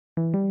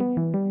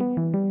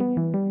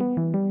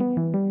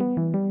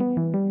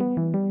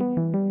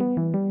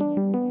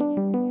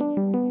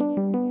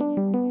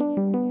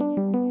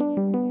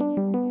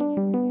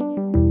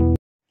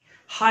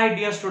Hi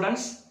dear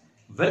students,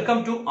 welcome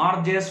to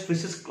RJ's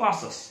Physics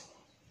classes.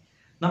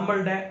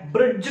 നമ്മളുടെ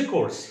bridge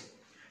course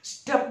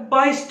step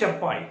by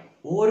സ്റ്റെപ്പായി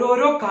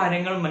ഓരോരോ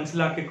കാര്യങ്ങൾ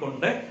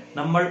മനസ്സിലാക്കിക്കൊണ്ട്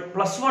നമ്മൾ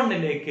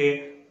 +1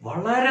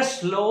 വളരെ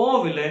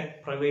സ്ലോവില്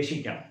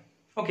പ്രവേശിക്കണം.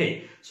 ഓക്കെ,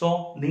 സോ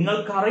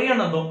നിങ്ങൾക്ക്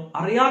അറിയണതും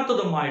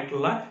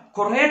അറിയാത്തതുമായിട്ടുള്ള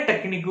കുറെ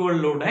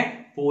ടെക്നിക്കുകളിലൂടെ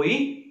പോയി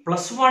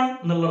 +1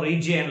 എന്നുള്ള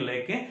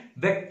റീജിയനിലേക്ക്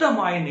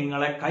വ്യക്തമായി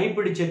നിങ്ങളെ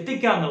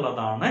കൈപിടിച്ചെത്തിക്കുക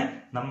എന്നുള്ളതാണ്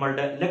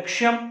നമ്മളുടെ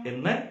ലക്ഷ്യം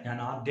എന്ന് ഞാൻ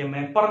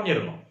ആദ്യമേ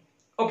പറഞ്ഞിരുന്നു.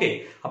 ഓക്കെ,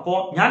 അപ്പോ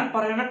ഞാൻ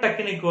പറയുന്ന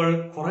ടെക്നിക്കുകൾ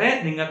കുറെ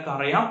നിങ്ങൾക്ക്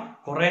അറിയാം,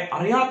 കുറെ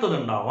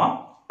അറിയാത്തതുണ്ടാവാം.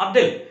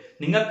 അതിൽ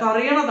നിങ്ങൾക്ക്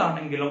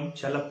അറിയണതാണെങ്കിലും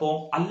ചിലപ്പോ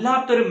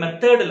അല്ലാത്തൊരു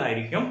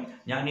മെത്തേഡിലായിരിക്കും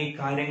ഞാൻ ഈ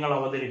കാര്യങ്ങൾ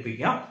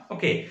അവതരിപ്പിക്കുക.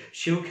 ഓക്കെ,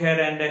 ശിവ്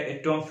ഖേരന്റെ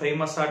ഏറ്റവും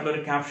ഫേമസ് ആയിട്ടുള്ള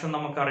ഒരു ക്യാപ്ഷൻ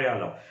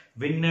നമുക്കറിയാലോ,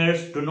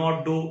 winners do not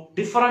do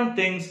different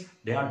things,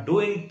 they are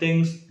doing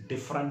things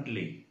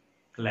differently.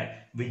 അല്ലെ,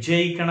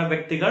 വിജയിക്കണ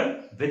വ്യക്തികൾ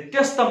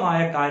വ്യത്യസ്തമായ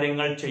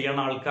കാര്യങ്ങൾ ചെയ്യണ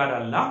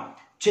ആൾക്കാരല്ല,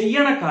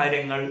 ചെയ്യണ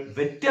കാര്യങ്ങൾ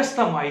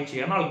വ്യത്യസ്തമായി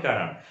ചെയ്യണ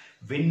ആൾക്കാരാണ്.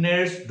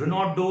 Winners do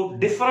not do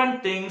different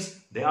things,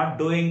 they are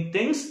doing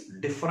things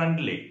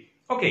differently.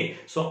 Okay,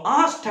 so ആ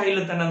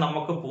സ്റ്റൈലിൽ തന്നെ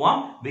നമുക്ക് പോവാം.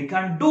 We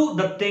can do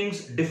the things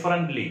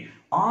differently.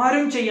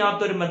 ആരും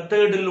ചെയ്യാത്തൊരു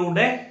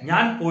മെത്തേഡിലൂടെ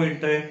ഞാൻ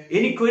പോയിട്ട്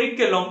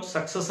എനിക്കൊരിക്കലും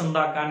സക്സസ്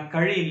ഉണ്ടാക്കാൻ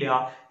കഴിയില്ല.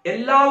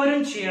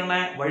 എല്ലാവരും ചെയ്യണ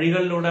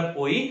വഴികളിലൂടെ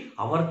പോയി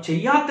അവർ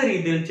ചെയ്യാത്ത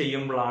രീതിയിൽ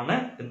ചെയ്യുമ്പോഴാണ്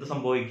എന്ത്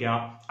സംഭവിക്കുക,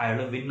 അയാൾ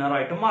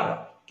വിന്നറായിട്ട് മാറുക.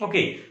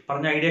 ഓക്കെ,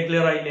 പറഞ്ഞ ഐഡിയ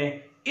ക്ലിയർ ആയില്ലേ?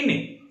 ഇനി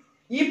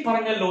ഈ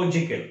പറഞ്ഞ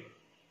ലോജിക്കൽ,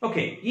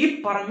 ഓക്കെ, ഈ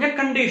പറഞ്ഞ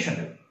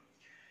കണ്ടീഷനിൽ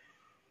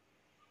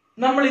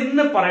നമ്മൾ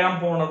ഇന്ന് പറയാൻ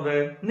പോണത്,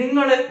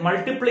 നിങ്ങൾ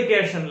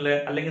മൾട്ടിപ്ലിക്കേഷനില്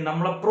അല്ലെങ്കിൽ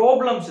നമ്മളെ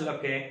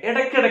പ്രോബ്ലംസിലൊക്കെ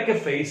ഇടയ്ക്കിടയ്ക്ക്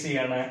ഫേസ്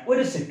ചെയ്യണ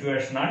ഒരു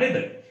സിറ്റുവേഷൻ ആണ്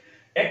ഇത്.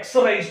 x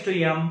raised to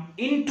m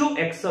into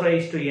x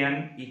raised to n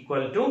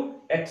equal to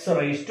x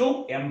raised to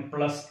m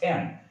plus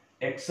n.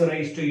 x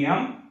raised to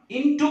m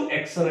into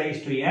x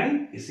raised to n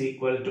is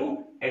equal to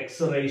x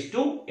raised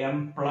to m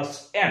plus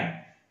n.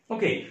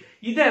 Okay,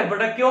 ഇത്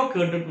എവിടേക്കോ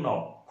കേട്ടിട്ടുണ്ടോ?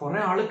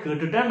 കുറെ ആള്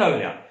കേട്ടിട്ടേ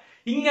ഉണ്ടാവില്ല.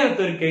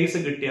 ഇങ്ങനത്തെ ഒരു case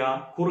കിട്ടിയ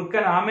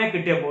കുറുക്കൻ ആമയെ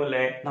കിട്ടിയ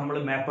പോലെ നമ്മൾ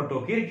മേപ്പട്ട്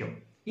നോക്കിയിരിക്കും.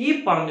 ഈ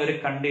പറഞ്ഞൊരു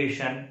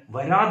കണ്ടീഷൻ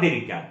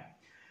വരാതിരിക്കാൻ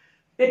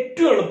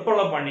ഏറ്റവും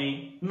എളുപ്പമുള്ള പണി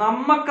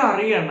നമുക്ക്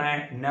അറിയണ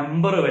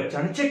നമ്പർ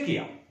വെച്ചാണ് ചെക്ക്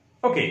ചെയ്യാം.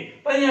 ഓക്കെ,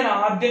 അപ്പൊ ഞാൻ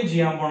ആദ്യം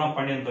ചെയ്യാൻ പോണ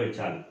പണി എന്താ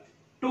വെച്ചാൽ,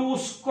 2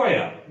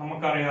 സ്ക്വയർ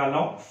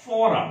നമുക്കറിയാലോ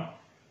 4 ആണ്.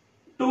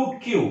 2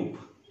 ക്യൂബ്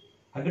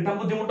അത് കിട്ടാൻ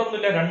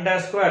ബുദ്ധിമുട്ടൊന്നുമില്ല.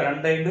 2 സ്ക്വയർ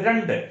 2 ×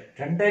 2,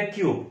 2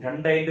 ക്യൂബ്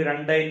 2 ×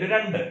 2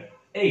 × 2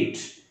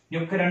 8.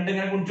 ഇതൊക്കെ 2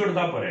 ഇങ്ങനെ കുടിച്ചു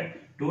കൊടുത്താൽ പോരെ.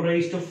 2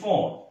 raised to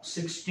 4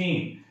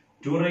 16,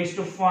 2 raised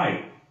to 5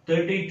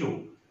 32,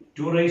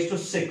 2 raised to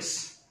 6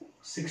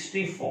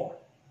 64.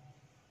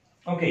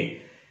 Okay,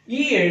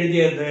 ഈ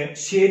എഴുതിയത്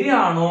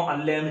ശരിയാണോ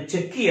അല്ലേ എന്ന്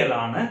ചെക്ക്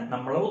ചെയ്യലാണ്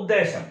നമ്മളെ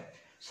ഉദ്ദേശം.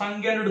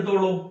 സംഖ്യ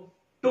എടുത്തോളൂ.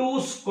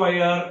 2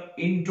 സ്ക്വയർ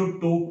ഇൻറ്റു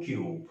 2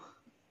 ക്യൂബ്.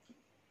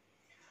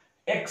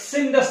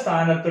 എക്സിന്റെ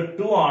സ്ഥാനത്ത്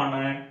 2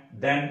 ആണ്,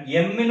 ദെൻ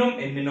എമ്മിനും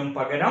എന്നിനും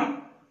പകരം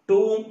 2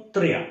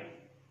 3 ആണ്.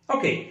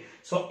 ഓക്കെ,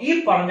 സോ ഈ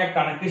പറഞ്ഞ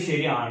കണക്ക്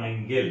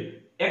ശരിയാണെങ്കിൽ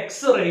x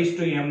raised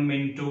to m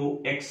into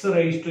x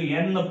raised to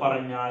n എന്ന്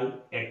പറഞ്ഞാൽ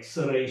x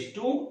raised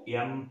to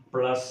m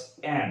plus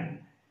n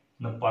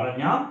എന്ന്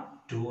പറഞ്ഞാൽ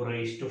 2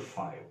 raised to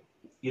 5.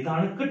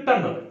 ഇതാണ്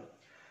കിട്ടേണ്ടത്.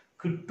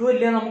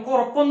 കിട്ടൂല്ല നമുക്ക്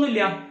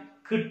ഉറപ്പൊന്നുമില്ല,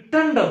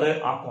 കിട്ടേണ്ടത്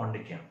ആ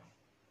ക്വാണ്ടിറ്റിയാണ്.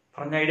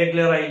 പറഞ്ഞ ഐഡിയ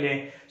ക്ലിയർ ആയില്ലേ?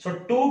 സോ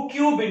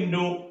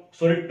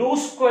 2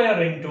 സ്ക്വയർ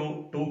ഇൻറ്റു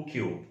 2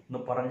 ക്യൂബ്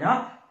എന്ന് പറഞ്ഞാൽ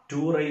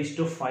 2 raised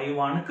to 5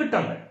 ആണ്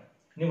കിട്ടേണ്ടത്.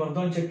 ഇനി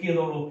വെറുതെ ചെക്ക്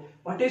ചെയ്തോളൂ.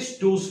 What is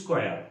 2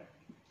 square?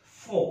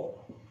 4.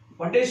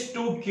 What is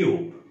 2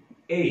 cube?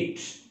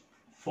 8.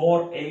 4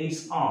 8s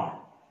are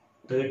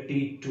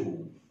 32.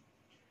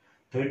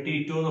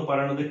 32 എന്ന്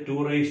പറയുന്നത് 2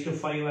 raised to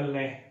 5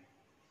 അല്ലേ?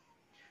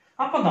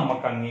 അപ്പൊ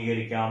നമുക്ക്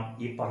അംഗീകരിക്കാം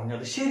ഈ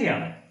പറഞ്ഞത്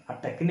ശരിയാണ്. ആ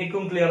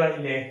ടെക്നിക്കും ക്ലിയർ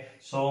ആയില്ലേ?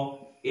 So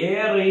a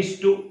raised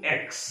to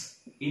x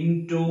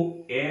into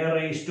a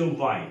raised to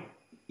y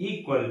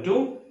equal to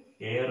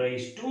a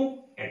raised to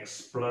x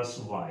plus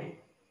y.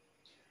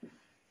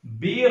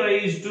 b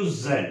raised to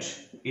z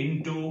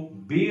into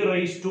b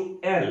raised to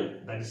l,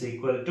 that is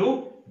equal to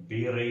b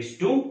raised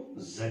to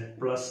z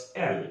plus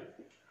l.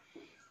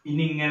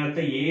 ഇനി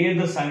ഇങ്ങനത്തെ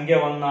ഏത് സംഖ്യ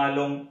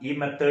വന്നാലും ഈ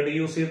method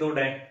use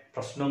ചെയ്തൂടെ?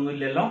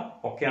 പ്രശ്നമൊന്നുമില്ലല്ലോ,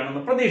 ഒക്കെ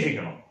ആണെന്ന്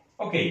പ്രതീക്ഷിക്കണം.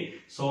 Okay,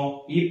 so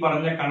ഈ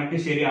പറഞ്ഞ കണക്ക്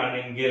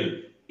ശരിയാണെങ്കിൽ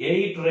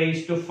 8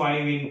 raised to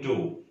 5 into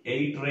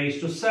 8 raised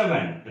to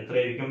 7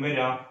 എത്രയായിരിക്കും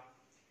വരിക?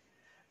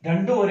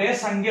 രണ്ടും ഒരേ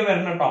സംഖ്യ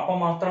വരണം കേട്ടോ, അപ്പൊ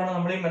മാത്രമാണ്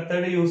നമ്മൾ ഈ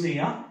മെത്തേഡ് യൂസ്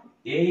ചെയ്യുക.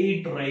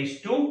 8 raised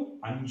to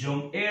 5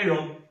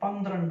 7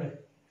 12.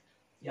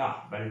 Yeah,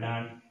 well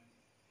done.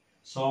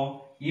 So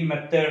ഈ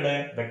മെത്തേഡ്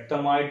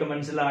വ്യക്തമായിട്ട്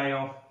മനസ്സിലായോ?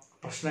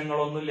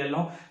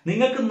 പ്രശ്നങ്ങളൊന്നുമില്ലല്ലോ.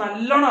 നിങ്ങൾക്ക്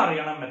നല്ലോണം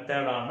അറിയണ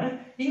മെത്തേഡാണ്.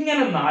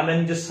 ഇങ്ങനെ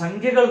 4-5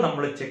 സംഖ്യകൾ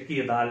നമ്മൾ ചെക്ക്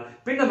ചെയ്താൽ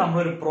പിന്നെ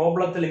നമ്മളൊരു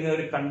പ്രോബ്ലത്തിൽ ഇങ്ങനെ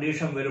ഒരു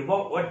കണ്ടീഷൻ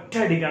വരുമ്പോൾ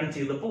ഒറ്റയടിക്കാണ്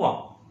ചെയ്ത് പോവാം,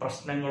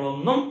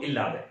 പ്രശ്നങ്ങളൊന്നും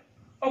ഇല്ലാതെ.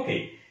 ഓക്കെ,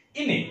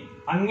 ഇനി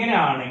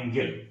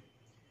അങ്ങനെയാണെങ്കിൽ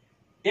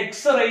x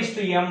raised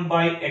to m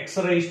by x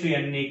raised to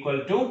n equal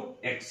to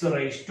x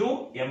raised to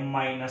m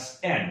minus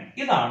n.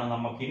 ഇതാണ്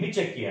നമുക്ക് ഇനി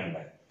ചെക്ക്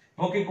ചെയ്യേണ്ടത്.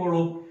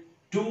 നോക്കിക്കോളൂ.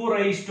 2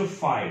 raised to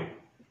 5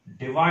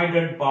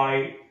 divided by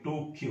 2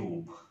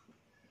 cube.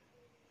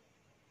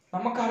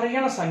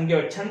 നമുക്കറിയണ സംഖ്യ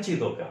വെച്ചാണ്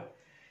ചെയ്ത് നോക്കുക.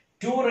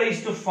 2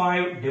 raised to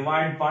 5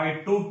 divided by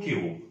 2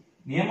 cube.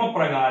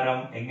 നിയമപ്രകാരം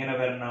എങ്ങനെ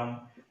വരണം?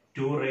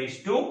 2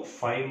 raised to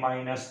 5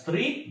 minus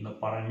 3 എന്ന്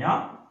പറഞ്ഞ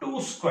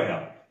 2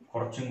 square.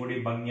 കുറച്ചും കൂടി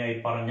ഭംഗിയായി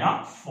പറഞ്ഞ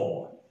 4.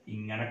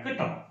 ഇങ്ങനെ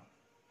കിട്ടണം.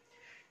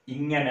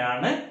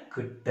 ഇങ്ങനെയാണ്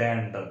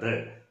കിട്ടേണ്ടത്.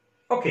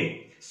 Okay,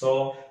 so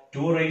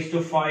 2 raised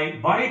to 5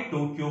 by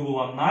 2 cube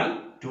വന്നാൽ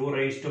 2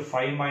 raised to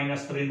 5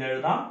 minus 3 എന്ന്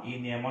എഴുതാം. ഈ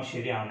നിയമം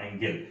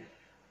ശരിയാണെങ്കിൽ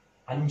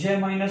 5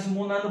 minus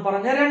 3 എന്ന്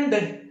പറഞ്ഞ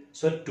 2.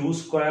 സോ 2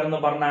 square എന്ന്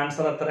പറഞ്ഞ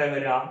ആൻസർ എത്ര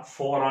വരിക?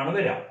 4 ആണ്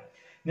വരിക.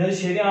 ഇനി അത്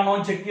ശരിയാണോ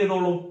ചെക്ക്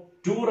ചെയ്തോളൂ.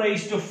 2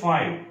 raised to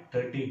 5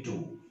 32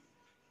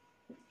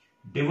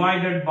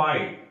 divided by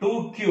 2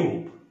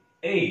 cube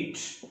 8.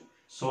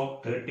 So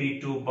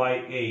 32 by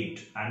 8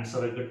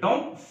 answer കിട്ടും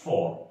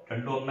 4.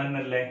 രണ്ടും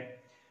ഒന്നല്ലേ?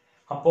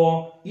 അപ്പോ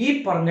ഈ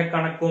പറഞ്ഞ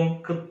കണക്കും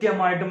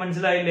കൃത്യമായിട്ട്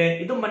മനസ്സിലായില്ലേ?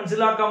 ഇത്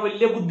മനസ്സിലാക്കാൻ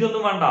വലിയ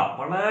ബുദ്ധിയൊന്നും വേണ്ട,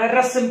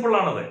 വളരെ സിമ്പിൾ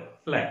ആണത്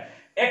അല്ലെ?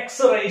 x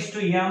raised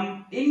to m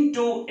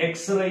into x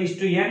raised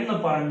to n എന്ന്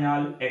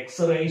പറഞ്ഞാൽ x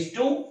raised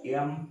to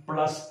m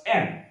plus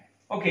n.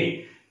 Okay,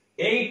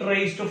 8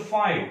 raised to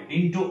 5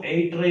 into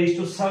 8 raised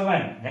to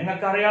 7.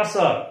 ഞങ്ങൾക്കറിയാം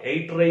sir,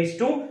 8 raised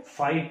to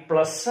 5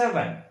 plus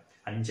 7.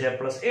 5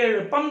 plus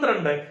 7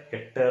 12.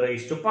 8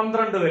 raised to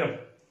 12 വരും.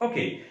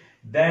 Okay,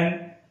 then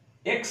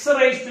x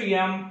raised to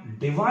m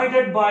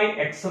divided by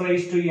x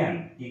raised to n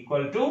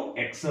equal to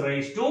x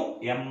raised to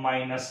m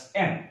minus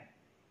n.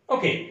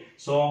 Okay,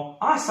 so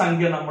ആ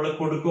സംഖ്യ നമ്മൾ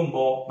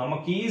കൊടുക്കുമ്പോ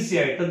നമുക്ക് easy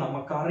ആയിട്ട്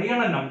നമുക്ക്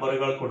അറിയണ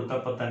നമ്പറുകൾ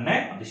കൊടുത്തപ്പോ തന്നെ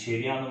അത്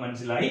ശരിയാണെന്ന്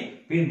മനസ്സിലായി.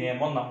 ഈ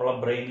നിയമം നമ്മളെ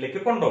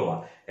ബ്രെയിനിലേക്ക് കൊണ്ടുപോവാം.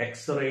 x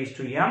raised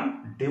to m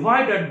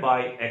divided by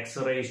x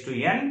raised to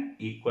n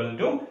equal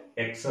to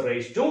x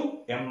raised to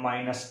m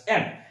minus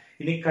n.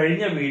 ഇനി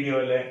കഴിഞ്ഞ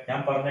വീഡിയോയില് ഞാൻ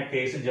പറഞ്ഞ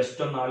കേസ്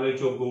ജസ്റ്റ് ഒന്ന്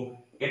ആലോചിച്ച് നോക്കൂ.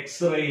 x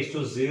raised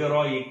to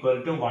 0 equal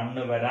to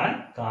 1 വരാൻ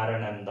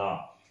കാരണം എന്താ?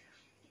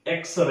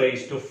 x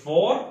raised to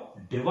 4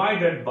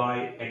 divided by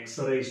x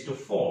raised to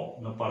 4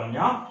 എന്ന് പറഞ്ഞ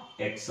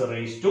x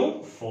raised to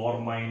 4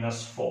 minus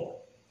 4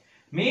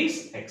 means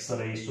x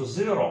raised to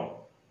 0.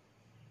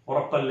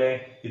 ഉറപ്പല്ലേ?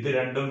 ഇത്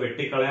രണ്ടും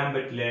വെട്ടിക്കളയാൻ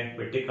പറ്റില്ലേ?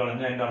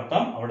 വെട്ടിക്കളഞ്ഞ അതിന്റെ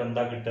അർത്ഥം അവിടെ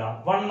എന്താ കിട്ടുക?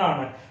 1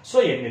 ആണ്. സോ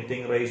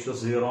എനിത്തിങ് raised to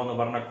 0 എന്ന്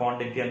പറഞ്ഞ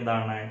ക്വാണ്ടിറ്റി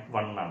എന്താണ്?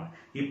 1 ആണ്.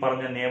 ഈ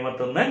പറഞ്ഞ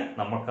നിയമത്തിൽ നിന്ന്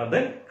നമുക്കത്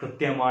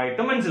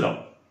കൃത്യമായിട്ട്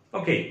മനസ്സിലാവും.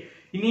 ഓക്കെ,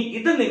 ഇനി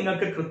ഇത്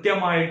നിങ്ങൾക്ക്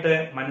കൃത്യമായിട്ട്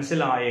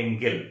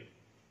മനസ്സിലായെങ്കിൽ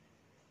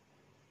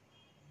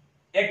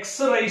x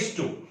raised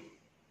to,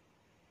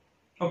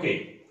 ഓക്കെ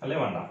അല്ലേ?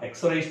 വേണ്ട, x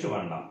raised to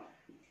വേണ്ട.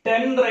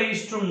 10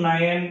 raised to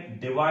 9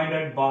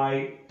 divided by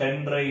 10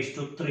 raised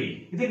to 3.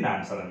 ഇതിന്റെ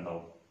ആൻസർ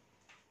എന്താവും?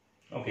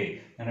 ഓക്കെ,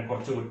 ഞാൻ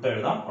കുറച്ച് വിട്ട്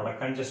എഴുതാം, അവിടെ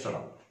കൺജസ്റ്റഡ്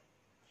ആവും.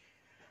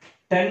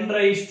 10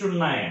 raised to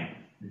 9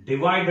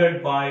 divided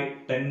by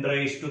 10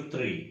 raised to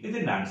 3.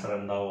 ഇതിന്റെ ആൻസർ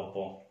എന്താവും?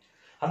 അപ്പോ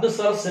അത്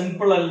സർ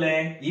സിമ്പിൾ അല്ലേ?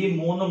 ഈ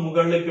 3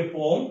 മുകളിലേക്ക്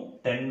പോവും.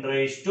 10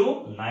 raised to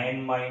 9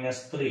 minus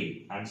 3.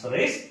 Answer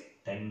is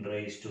 10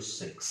 raised to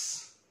 6.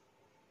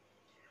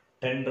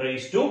 10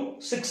 raised to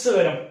 6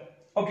 വരും.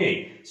 Okay,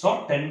 so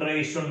 10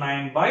 raised to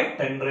 9 by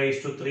 10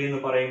 raised to 3 എന്ന്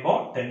പറയുമ്പോൾ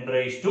 10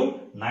 raised to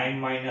 9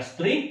 minus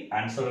 3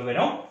 ആൻസർ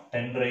വരും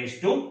 10 raised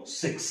to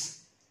 6.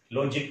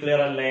 ലോജിക്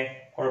ക്ലിയർ അല്ലേ?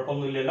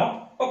 കുഴപ്പമൊന്നുമില്ലല്ലോ.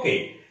 ഓക്കെ,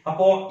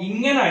 അപ്പോ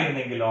ഇങ്ങനെ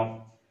ആയിരുന്നെങ്കിലോ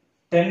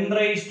 10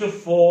 raised to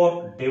 4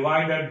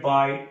 divided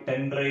by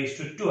 10 raised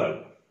to 12.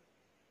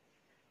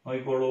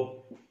 നോക്കിക്കോളൂ,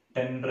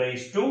 10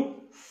 raised to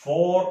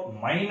 4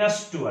 minus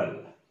 12.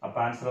 അപ്പൊ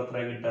ആൻസർ എത്ര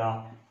കിട്ടുക?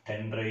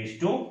 10 raised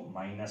to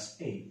minus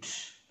 8.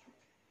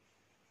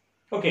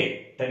 Okay,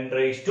 10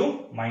 raised to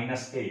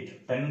minus 8.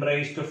 10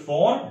 raised to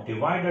 4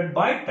 divided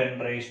by 10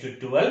 raised to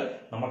 12.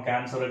 നമുക്ക്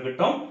ആൻസർ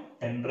കിട്ടും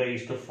 10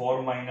 raised to 4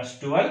 minus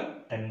 12.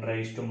 10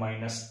 raised to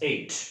minus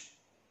 8.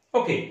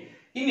 Okay,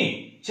 ഇനി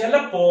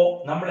ചിലപ്പോ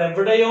നമ്മൾ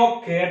എവിടെയോ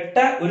കേട്ട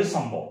ഒരു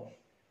സംഭവം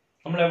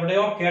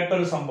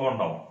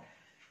ഉണ്ടാവും.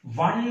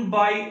 1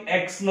 by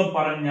x എന്ന്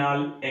പറഞ്ഞാൽ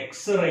x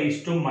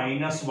raised to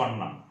minus 1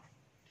 ആണ്.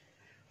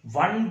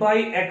 1 by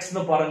x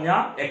എന്ന്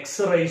പറഞ്ഞാൽ x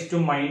raised to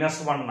minus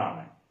 1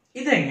 ആണ്.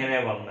 ഇതെങ്ങനെ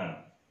വന്ന്?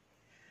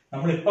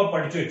 നമ്മൾ ഇപ്പൊ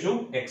പഠിച്ചു വെച്ചു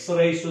x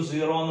raised to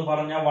 0 എന്ന്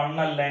പറഞ്ഞ 1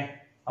 അല്ലേ?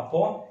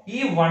 അപ്പോ ഈ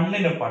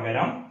 1ന്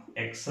പകരം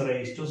x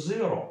raised to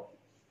 0,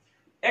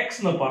 x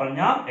എന്ന്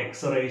പറഞ്ഞ x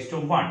raised to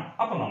 1.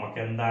 അപ്പൊ നമുക്ക്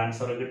എന്താ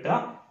ആൻസർ കിട്ടുക?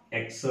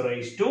 x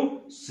raised to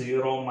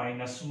 0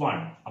 minus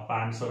 1. അപ്പൊ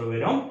ആൻസർ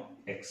വരും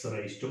x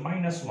raised to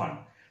minus 1.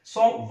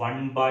 So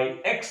 1 by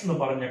x എന്ന്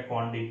പറഞ്ഞ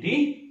ക്വാണ്ടിറ്റി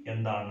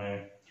എന്താണ്?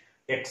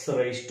 x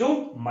raised to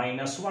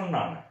minus 1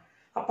 ആണ്.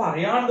 അപ്പൊ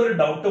അറിയാണ്ടൊരു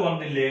ഡൗട്ട്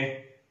വന്നില്ലേ?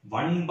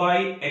 1 by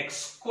x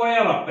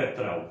square അപ്പൊ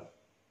എത്ര ആവും?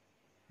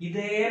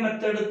 ഇതേ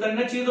മെത്തേഡ്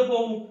തന്നെ ചെയ്തു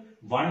പോകും.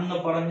 1 എന്ന്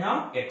പറഞ്ഞ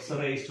x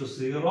raised to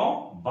 0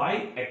 by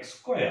x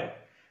square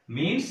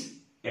means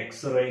x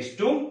raised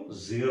to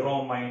 0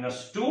 minus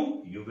 2.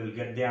 You will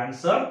get the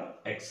answer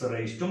x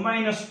raised to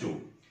minus 2.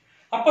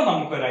 അപ്പൊ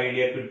നമുക്കൊരു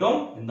ഐഡിയ കിട്ടും.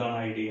 എന്താണ്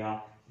idea?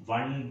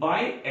 1 by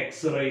x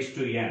raised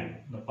to n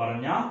എന്ന്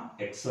പറഞ്ഞ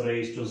x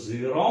raised to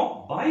 0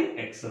 by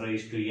x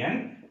raised to n.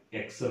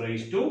 X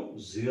raised to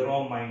 0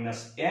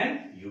 minus n.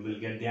 You will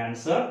get the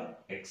answer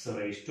x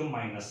raised to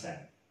minus n.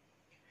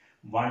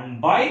 1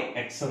 by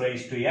x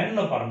raised to n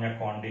എന്ന് പറഞ്ഞ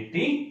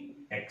quantity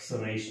x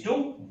raised to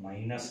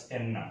minus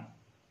n ആണ്.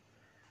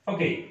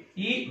 Okay,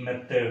 ഈ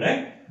method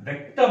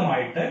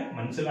വ്യക്തമായിട്ട്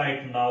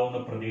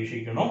മനസ്സിലായിട്ടുണ്ടാവുമെന്ന്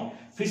പ്രതീക്ഷിക്കണം.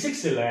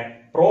 ഫിസിക്സിലെ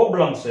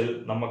പ്രോബ്ലംസിൽ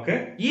നമുക്ക്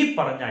ഈ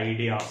പറഞ്ഞ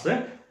ideas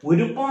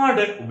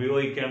ഒരുപാട്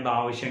ഉപയോഗിക്കേണ്ട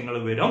ആവശ്യങ്ങൾ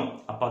വരും.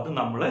 അപ്പൊ അത്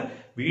നമ്മൾ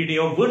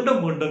വീഡിയോ വീണ്ടും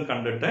വീണ്ടും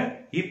കണ്ടിട്ട്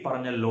ഈ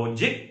പറഞ്ഞ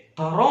ലോജിക്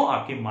തറോ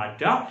ആക്കി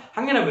മാറ്റുക.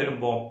 അങ്ങനെ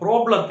വരുമ്പോൾ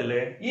പ്രോബ്ലത്തില്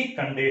ഈ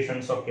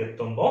കണ്ടീഷൻസ് ഒക്കെ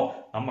എത്തുമ്പോൾ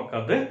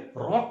നമുക്കത്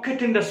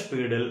റോക്കറ്റിന്റെ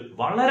സ്പീഡിൽ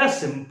വളരെ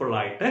സിമ്പിൾ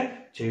ആയിട്ട്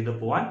ചെയ്തു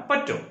പോവാൻ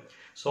പറ്റും.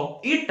 സോ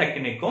ഈ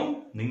ടെക്നിക്കും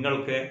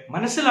നിങ്ങൾക്ക്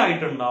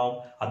മനസ്സിലായിട്ടുണ്ടാവും,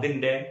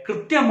 അതിന്റെ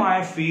കൃത്യമായ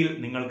ഫീൽ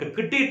നിങ്ങൾക്ക്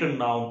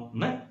കിട്ടിയിട്ടുണ്ടാവും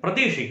എന്ന്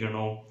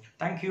പ്രതീക്ഷിക്കുന്നു.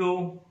 Thank you.